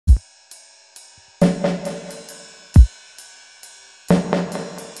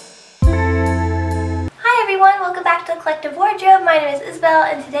Collective Wardrobe. My name is Isabel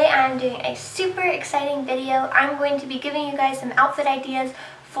and today I'm doing a super exciting video. I'm going to be giving you guys some outfit ideas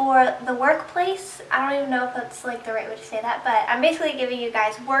for the workplace. I don't even know if that's like the right way to say that, but I'm basically giving you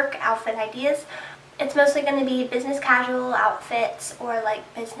guys work outfit ideas. It's mostly going to be business casual outfits or like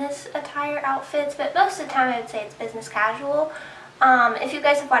business attire outfits, but most of the time I would say it's business casual. If you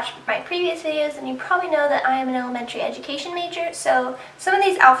guys have watched my previous videos, then you probably know that I am an elementary education major, so some of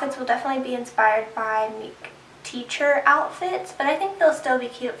these outfits will definitely be inspired by teacher outfits, but I think they'll still be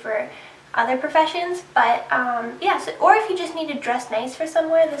cute for other professions. But yeah, so, or if you just need to dress nice for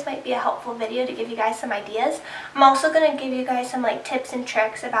somewhere, this might be a helpful video to give you guys some ideas. I'm also going to give you guys some like tips and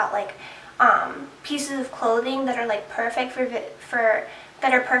tricks about like pieces of clothing that are like perfect for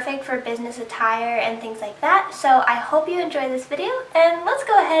business attire and things like that. So I hope you enjoy this video, and let's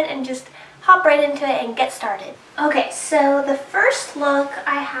go ahead and just hop right into it and get started. Okay, so the first look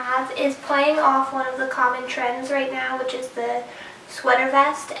I have is playing off one of the common trends right now, which is the sweater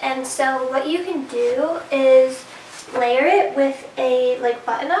vest. And so what you can do is layer it with a like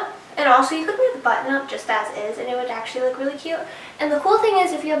button up, and also you could wear the button up just as is and it would actually look really cute. And the cool thing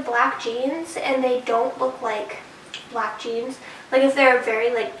is if you have black jeans and they don't look like black jeans, like if they're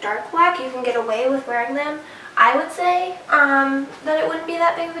very like dark black, you can get away with wearing them. I would say that it wouldn't be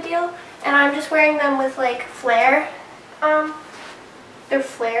that big of a deal. And I'm just wearing them with like flare, they're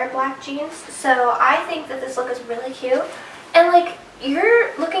flare black jeans. So I think that this look is really cute. And like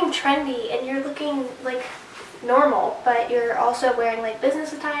you're looking trendy and you're looking like normal, but you're also wearing like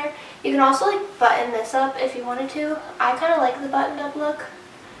business attire. You can also like button this up if you wanted to. I kind of like the buttoned up look.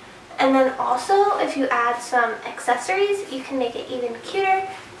 And then also if you add some accessories, you can make it even cuter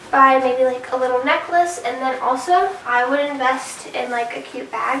by maybe like a little necklace. And then also I would invest in like a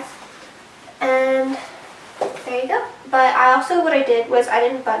cute bag. And there you go. But I also, what I did was I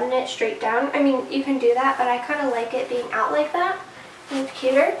didn't button it straight down. I mean, you can do that, but I kind of like it being out like that. It's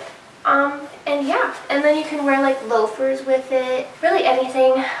cuter. And yeah, and then you can wear like loafers with it, really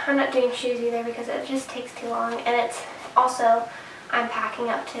anything. I'm not doing shoes either because it just takes too long, and it's also, I'm packing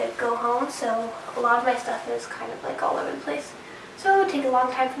up to go home, so a lot of my stuff is kind of like all over the place. So it would take a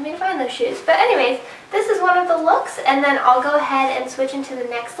long time for me to find those shoes. But anyways, this is one of the looks, and then I'll go ahead and switch into the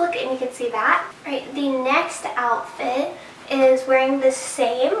next look and you can see that. Alright, the next outfit is wearing the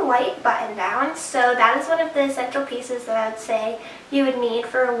same white button down. So that is one of the essential pieces that I would say you would need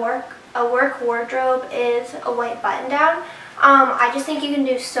for a work wardrobe is a white button down. I just think you can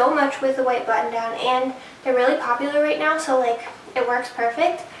do so much with a white button down, and they're really popular right now, so like it works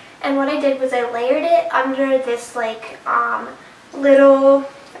perfect. And what I did was I layered it under this like little,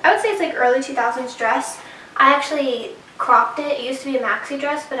 I would say it's like early 2000s dress. I actually cropped it. It used to be a maxi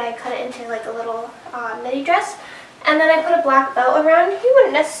dress, but I cut it into like a little midi dress. And then I put a black belt around. You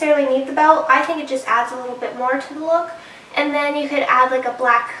wouldn't necessarily need the belt. I think it just adds a little bit more to the look. And then you could add like a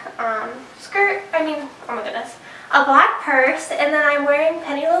black skirt, oh my goodness, a black purse, and then I'm wearing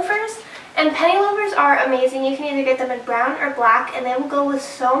penny loafers. And penny loafers are amazing. You can either get them in brown or black, and they will go with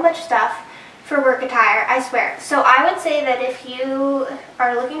so much stuff for work attire, I swear. So I would say that if you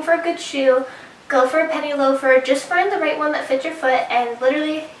are looking for a good shoe, go for a penny loafer. Just find the right one that fits your foot, and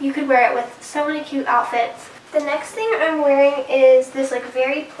literally you could wear it with so many cute outfits. The next thing I'm wearing is this like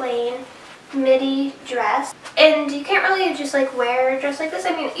very plain midi dress, and you can't really just like wear a dress like this.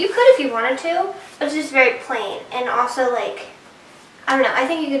 I mean, you could if you wanted to, but it's just very plain. And also like, I don't know, I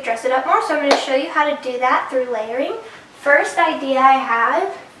think you could dress it up more, so I'm going to show you how to do that through layering. First idea I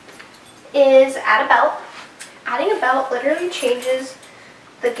have is add a belt. Adding a belt literally changes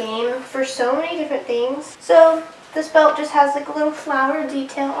the game for so many different things. So this belt just has like a little flower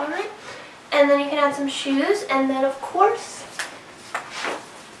detail on it, and then you can add some shoes, and then of course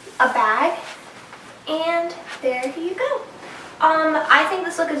a bag, and there you go. I think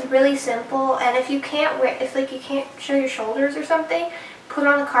this look is really simple, and if you can't wear, if like you can't show your shoulders or something, put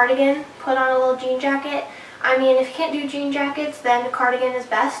on a cardigan, put on a little jean jacket. I mean, if you can't do jean jackets, then a cardigan is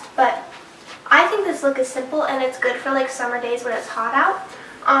best, but I think this look is simple and it's good for like summer days when it's hot out.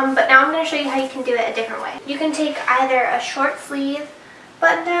 But now I'm going to show you how you can do it a different way. You can take either a short sleeve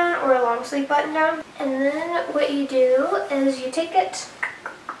button down or a long sleeve button down, and then what you do is you take it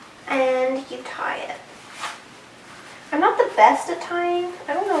and you tie it. I'm not the best at tying.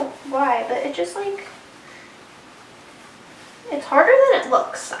 I don't know why, but it just like, it's harder than it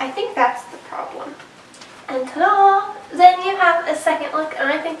looks. I think that's the problem. And ta-da! Then you have a second look, and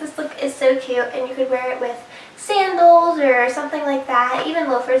I think this look is so cute, and you could wear it with sandals or something like that, even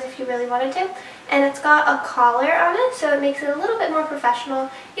loafers if you really wanted to. And it's got a collar on it, so it makes it a little bit more professional.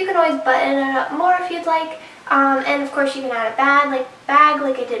 You can always button it up more if you'd like. And of course you can add a bag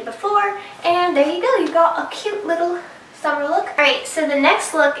like I did before, and there you go. You got a cute little summer look. Alright, so the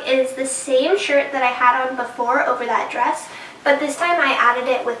next look is the same shirt that I had on before over that dress, but this time I added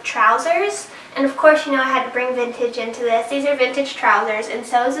it with trousers. And of course, you know, I had to bring vintage into this. These are vintage trousers, and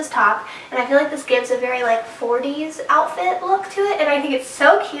so is this top. And I feel like this gives a very like 40s outfit look to it, and I think it's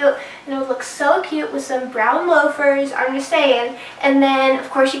so cute, and it would look so cute with some brown loafers, I'm just saying. And then, of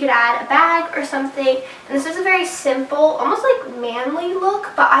course, you could add a bag or something. And this is a very simple, almost like manly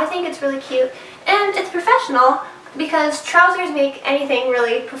look, but I think it's really cute. And it's professional, because trousers make anything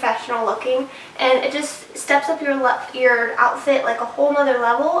really professional looking, and it just steps up your outfit like a whole nother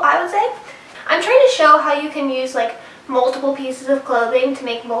level, I would say. I'm trying to show how you can use like multiple pieces of clothing to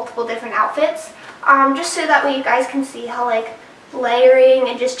make multiple different outfits, just so that way you guys can see how like layering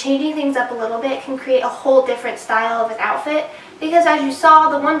and just changing things up a little bit can create a whole different style of an outfit. Because as you saw,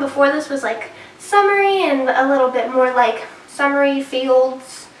 the one before this was like summery and a little bit more like summery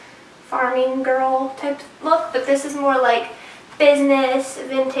fields, farming girl type look, but this is more like business,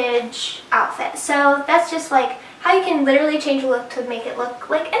 vintage outfit. So that's just like how you can literally change a look to make it look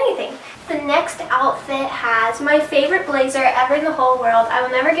like anything. The next outfit has my favorite blazer ever in the whole world. I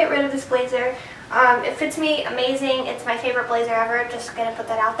will never get rid of this blazer. It fits me amazing. It's my favorite blazer ever. Just gonna put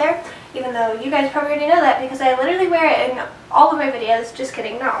that out there, even though you guys probably already know that because I literally wear it in all of my videos. Just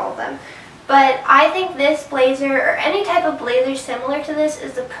kidding, not all of them. But I think this blazer, or any type of blazer similar to this,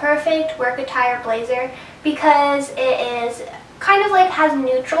 is the perfect work attire blazer because it is kind of like has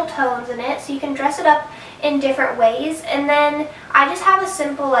neutral tones in it, so you can dress it up in different ways. And then I just have a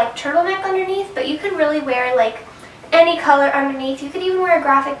simple like turtleneck underneath, but you could really wear like any color underneath. You could even wear a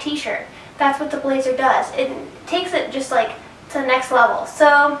graphic t-shirt. That's what the blazer does. It takes it just like to the next level.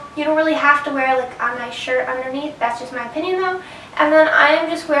 So you don't really have to wear like a nice shirt underneath. That's just my opinion though. And then I am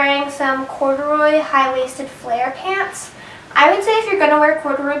just wearing some corduroy high-waisted flare pants. I would say if you're going to wear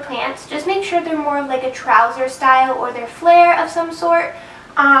corduroy pants, just make sure they're more of like a trouser style or they're flare of some sort.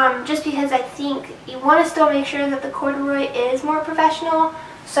 Just because I think you want to still make sure that the corduroy is more professional.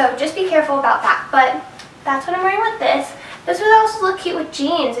 So just be careful about that. But that's what I'm wearing with this. This would also look cute with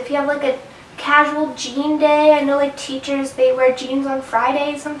jeans. If you have like a casual jean day, I know like teachers, they wear jeans on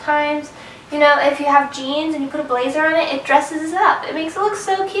Fridays sometimes. You know, if you have jeans and you put a blazer on it, it dresses it up. It makes it look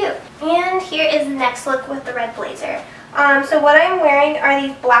so cute. And here is the next look with the red blazer. So what I'm wearing are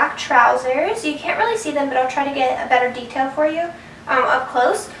these black trousers. You can't really see them, but I'll try to get a better detail for you up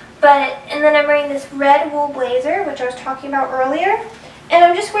close. And then I'm wearing this red wool blazer, which I was talking about earlier. And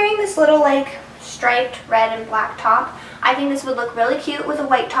I'm just wearing this little like striped red and black top. I think this would look really cute with a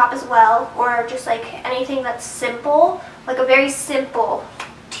white top as well, or just like anything that's simple, like a very simple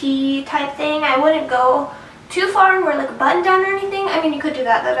tee type thing. I wouldn't go too far and wear like a button down or anything. I mean, you could do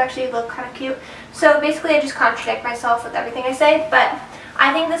that. That would actually look kind of cute. So basically, I just contradict myself with everything I say, but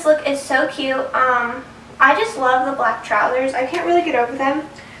I think this look is so cute. I just love the black trousers. I can't really get over them.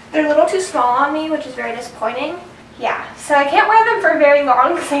 They're a little too small on me, which is very disappointing. Yeah, so I can't wear them for very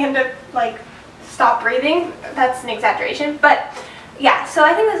long because I end up like stop breathing. That's an exaggeration, but yeah, so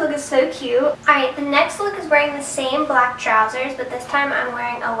I think this look is so cute. Alright, the next look is wearing the same black trousers, but this time I'm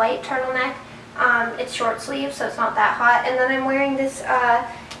wearing a white turtleneck. It's short sleeve, so it's not that hot. And then I'm wearing this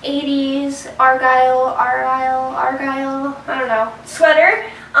 80s Argyle, I don't know, sweater.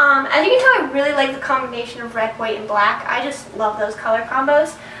 As you can tell, I really like the combination of red, white, and black. I just love those color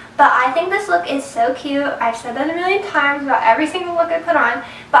combos. But I think this look is so cute. I've said that a million times about every single look I put on.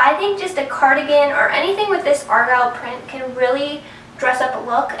 But I think just a cardigan or anything with this Argyle print can really dress up a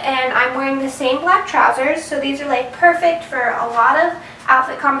look. And I'm wearing the same black trousers, so these are like perfect for a lot of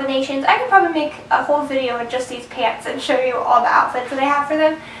outfit combinations. I could probably make a whole video with just these pants and show you all the outfits that I have for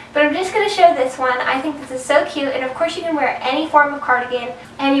them. But I'm just going to show this one. I think this is so cute, and of course you can wear any form of cardigan.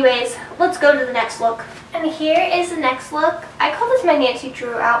 Anyways, let's go to the next look. And here is the next look. I call this my Nancy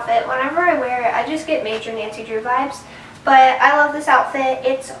Drew outfit. Whenever I wear it, I just get major Nancy Drew vibes. But I love this outfit.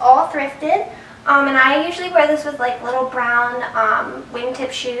 It's all thrifted. And I usually wear this with like little brown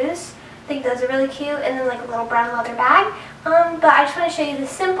wingtip shoes. I think those are really cute. And then like a little brown leather bag. But I just want to show you the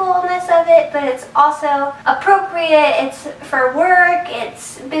simpleness of it, but it's also appropriate. It's for work,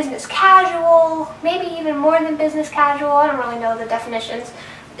 it's business casual, maybe even more than business casual. I don't really know the definitions.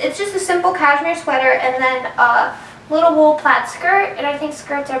 It's just a simple cashmere sweater and then a little wool plaid skirt, and I think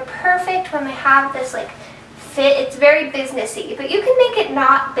skirts are perfect when they have this like fit. It's very businessy, but you can make it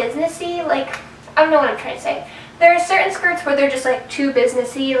not businessy. Like, I don't know what I'm trying to say. There are certain skirts where they're just like too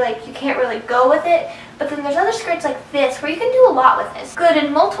businessy, like you can't really go with it. But then there's other skirts like this where you can do a lot with this. Good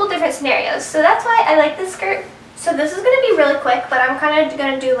in multiple different scenarios. So that's why I like this skirt. So this is going to be really quick, but I'm kind of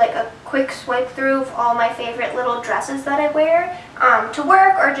going to do like a quick swipe through of all my favorite little dresses that I wear to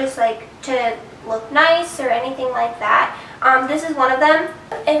work or just like to look nice or anything like that. This is one of them,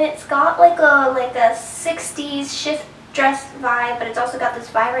 and it's got like a 60s shift dress vibe, but it's also got this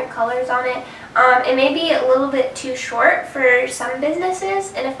vibrant colors on it. It may be a little bit too short for some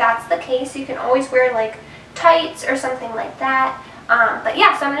businesses, and if that's the case, you can always wear like tights or something like that. But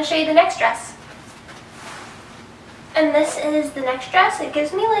yeah, so I'm going to show you the next dress. And this is the next dress. It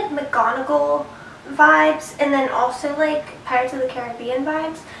gives me like McGonagall vibes and then also like Pirates of the Caribbean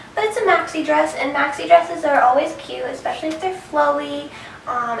vibes. But it's a maxi dress, and maxi dresses are always cute, especially if they're flowy.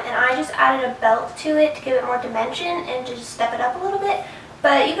 And I just added a belt to it to give it more dimension and to just step it up a little bit.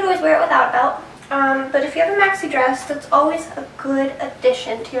 But you could always wear it without a belt. But if you have a maxi dress, that's always a good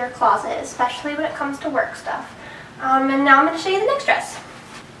addition to your closet, especially when it comes to work stuff. And now I'm going to show you the next dress.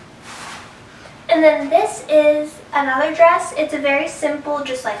 And then this is another dress. It's a very simple,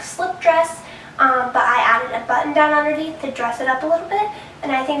 just like slip dress, but I added a button down underneath to dress it up a little bit.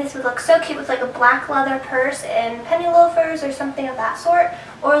 And I think this would look so cute with like a black leather purse and penny loafers or something of that sort,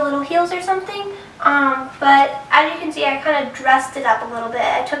 or little heels or something. But as you can see, I kind of dressed it up a little bit.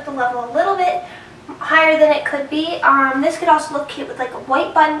 I took the level a little bit higher than it could be. This could also look cute with like a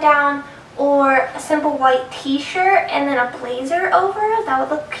white button down or a simple white t-shirt and then a blazer over. That would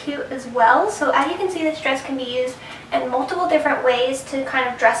look cute as well. So as you can see, this dress can be used in multiple different ways to kind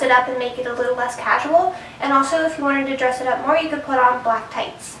of dress it up and make it a little less casual. And also, if you wanted to dress it up more, you could put on black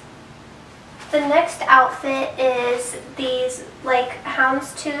tights. The next outfit is these like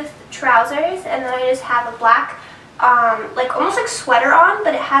houndstooth trousers, and then I just have a black like almost like sweater on,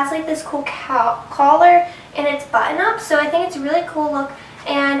 but it has like this cool collar and it's button up. So I think it's a really cool look,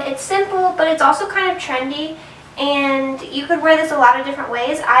 and it's simple, but it's also kind of trendy, and you could wear this a lot of different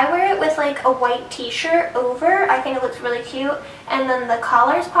ways. I wear it with like a white t-shirt over. I think it looks really cute, and then the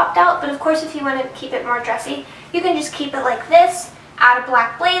collar's popped out. But of course, if you want to keep it more dressy, you can just keep it like this, add a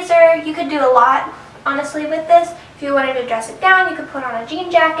black blazer. You could do a lot, honestly, with this. If you wanted to dress it down, you could put on a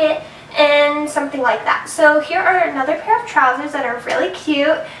jean jacket and something like that. So here are another pair of trousers that are really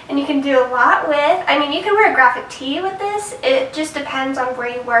cute, and you can do a lot with. I mean, you can wear a graphic tee with this. It just depends on where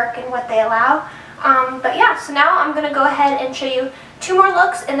you work and what they allow. But yeah, so now I'm going to go ahead and show you two more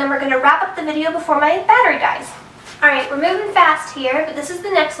looks, and then we're going to wrap up the video before my battery dies. Alright, we're moving fast here, but this is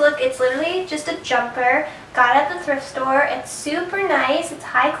the next look. It's literally just a jumper. Got it at the thrift store. It's super nice. It's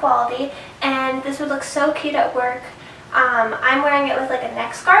high quality, and this would look so cute at work. I'm wearing it with like a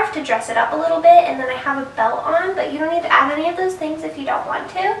neck scarf to dress it up a little bit, and then I have a belt on, but you don't need to add any of those things if you don't want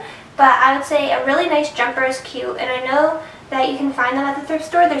to. But I would say a really nice jumper is cute, and I know that you can find them at the thrift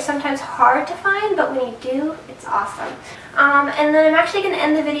store. They're sometimes hard to find, but when you do, it's awesome. And then I'm actually going to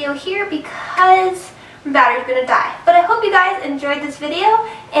end the video here because my battery's going to die. But I hope you guys enjoyed this video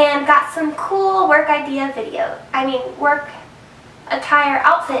and got some cool work work attire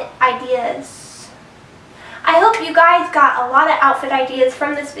outfit ideas. I hope you guys got a lot of outfit ideas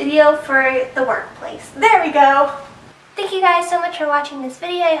from this video for the workplace. There we go! Thank you guys so much for watching this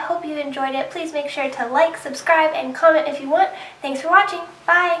video. I hope you enjoyed it. Please make sure to like, subscribe, and comment if you want. Thanks for watching.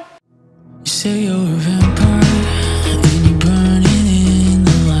 Bye! You say you're